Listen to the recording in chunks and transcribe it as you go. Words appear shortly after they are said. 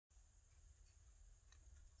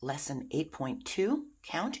Lesson 8.2,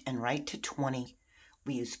 Count and Write to 20.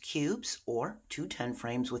 We use cubes or two 10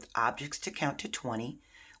 frames with objects to count to 20.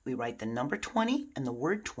 We write the number 20 and the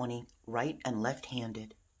word 20 right and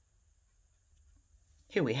left-handed.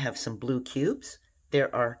 Here we have some blue cubes.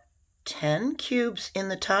 There are 10 cubes in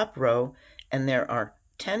the top row and there are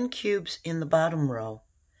 10 cubes in the bottom row.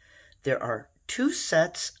 There are two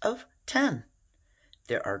sets of 10.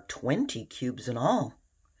 There are 20 cubes in all.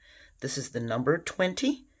 This is the number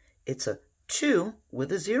 20. It's a 2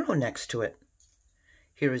 with a 0 next to it.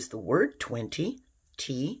 Here is the word 20,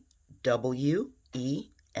 T-W-E-N-T-Y.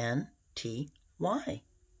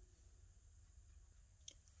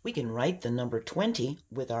 We can write the number 20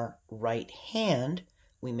 with our right hand.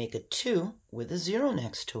 We make a 2 with a 0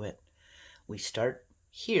 next to it. We start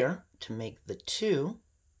here to make the 2,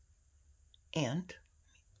 and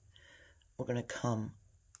we're going to come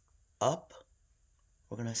up.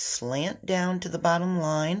 We're going to slant down to the bottom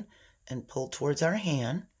line and pull towards our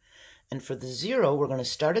hand. And for the 0, we're going to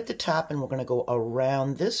start at the top and we're going to go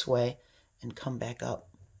around this way and come back up.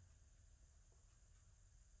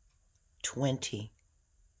 20.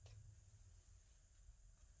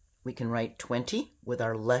 We can write 20 with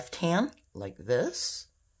our left hand like this.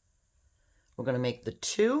 We're going to make the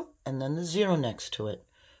 2 and then the 0 next to it.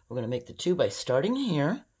 We're going to make the 2 by starting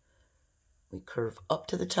here. We curve up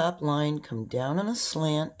to the top line, come down on a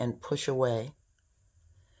slant, and push away.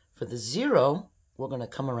 For the 0, we're going to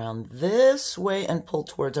come around this way and pull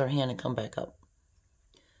towards our hand and come back up.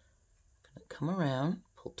 Going to come around,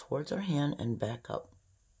 pull towards our hand, and back up.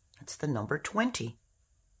 That's the number 20.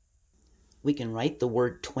 We can write the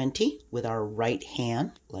word 20 with our right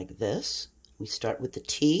hand like this. We start with the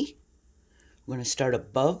T. We're going to start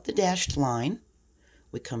above the dashed line.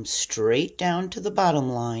 We come straight down to the bottom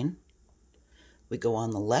line. We go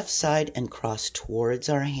on the left side and cross towards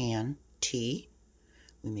our hand, T.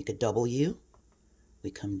 We make a W.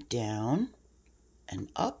 We come down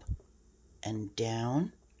and up and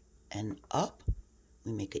down and up.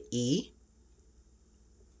 We make a E.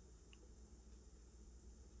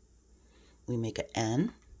 We make a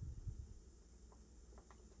N.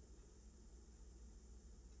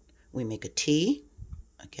 We make a T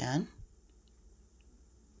again.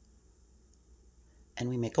 And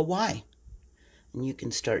we make a Y. And you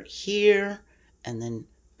can start here and then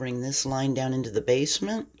bring this line down into the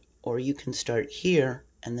basement, or you can start here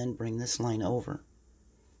and then bring this line over.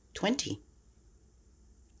 20.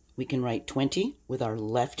 We can write 20 with our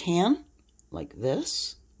left hand like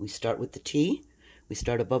this. We start with the T. We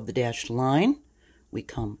start above the dashed line. We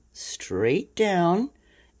come straight down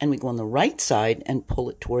and we go on the right side and pull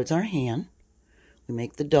it towards our hand. We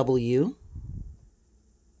make the W.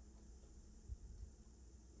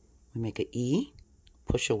 We make an E.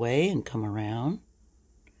 Push away and come around.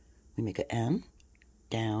 We make an N,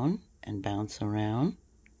 down and bounce around.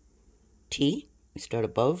 T, we start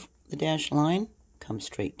above the dashed line, come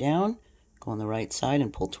straight down, go on the right side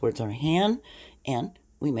and pull towards our hand, and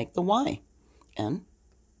we make the Y. And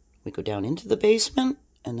we go down into the basement,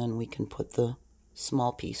 and then we can put the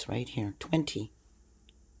small piece right here, 20.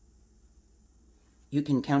 You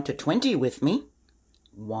can count to 20 with me.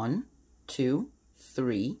 1, 2,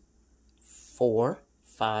 3, 4,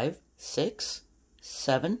 5, 6,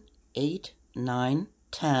 7, 8, 9,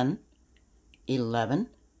 10, 11,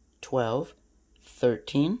 12,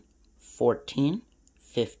 13, 14,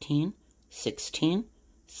 15, 16,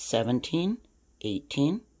 17,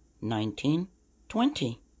 18, 19,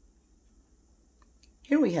 20.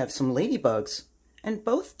 Here we have some ladybugs, and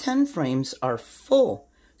both 10 frames are full,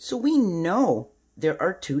 so we know there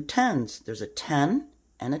are two 10s. There's a 10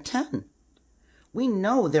 and a 10. We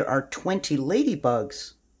know there are 20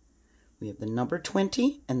 ladybugs. We have the number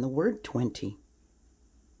 20 and the word 20.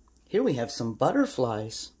 Here we have some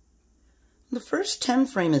butterflies. The first 10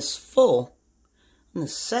 frame is full, and the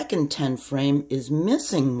second 10 frame is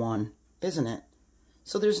missing one, isn't it?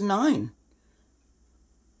 So there's 9.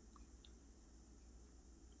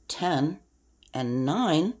 10 and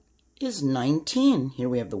 9 is 19. Here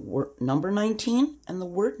we have the number 19 and the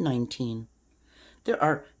word 19. There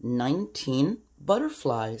are 19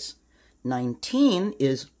 butterflies. 19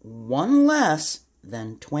 is one less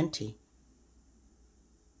than 20.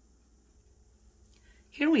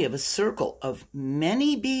 Here we have a circle of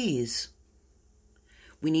many bees.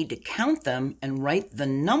 We need to count them and write the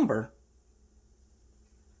number.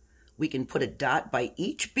 We can put a dot by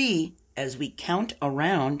each bee as we count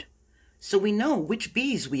around, so we know which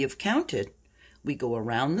bees we have counted. We go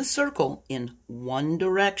around the circle in one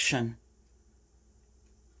direction.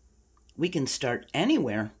 We can start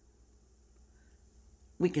anywhere.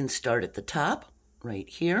 We can start at the top right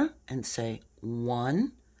here and say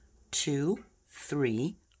 1, 2,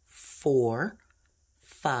 3, 4,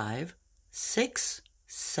 5, 6,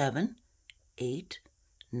 7, 8,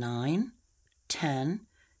 9, 10,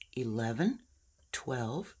 11,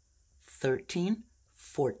 12, 13,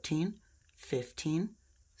 14, 15,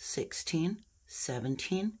 16,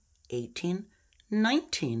 17, 18,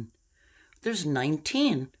 19. There's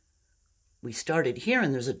 19. We started here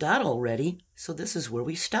and there's a dot already, so this is where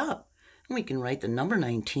we stop. And we can write the number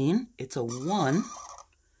 19. It's a 1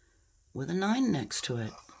 with a 9 next to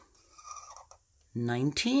it.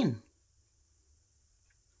 19.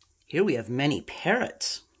 Here we have many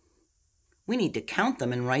parrots. We need to count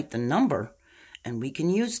them and write the number, and we can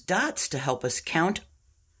use dots to help us count.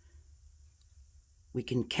 We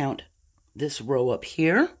can count this row up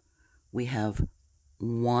here. We have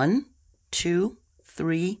 1, 2,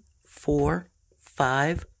 3, 4,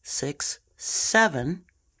 5, 6, 7,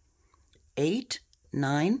 8,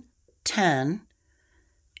 9, 10,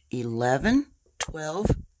 11,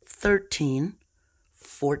 12, 13,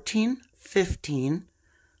 14, 15,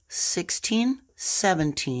 16,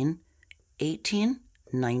 17, 18,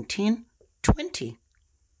 19, 20.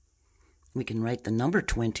 We can write the number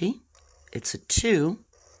 20. It's a 2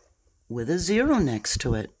 with a 0 next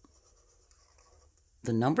to it.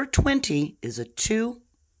 The number 20 is a 2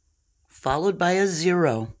 followed by a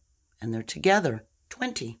 0, and they're together,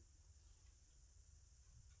 20.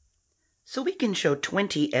 So we can show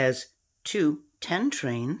 20 as 2 10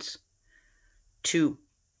 trains, 2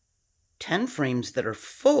 10 frames that are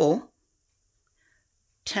full,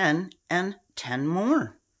 10 and 10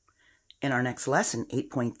 more. In our next lesson,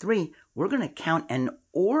 8.3, we're going to count and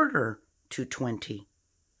order to 20.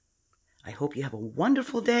 I hope you have a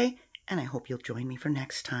wonderful day, and I hope you'll join me for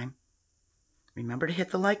next time. Remember to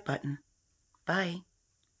hit the like button. Bye.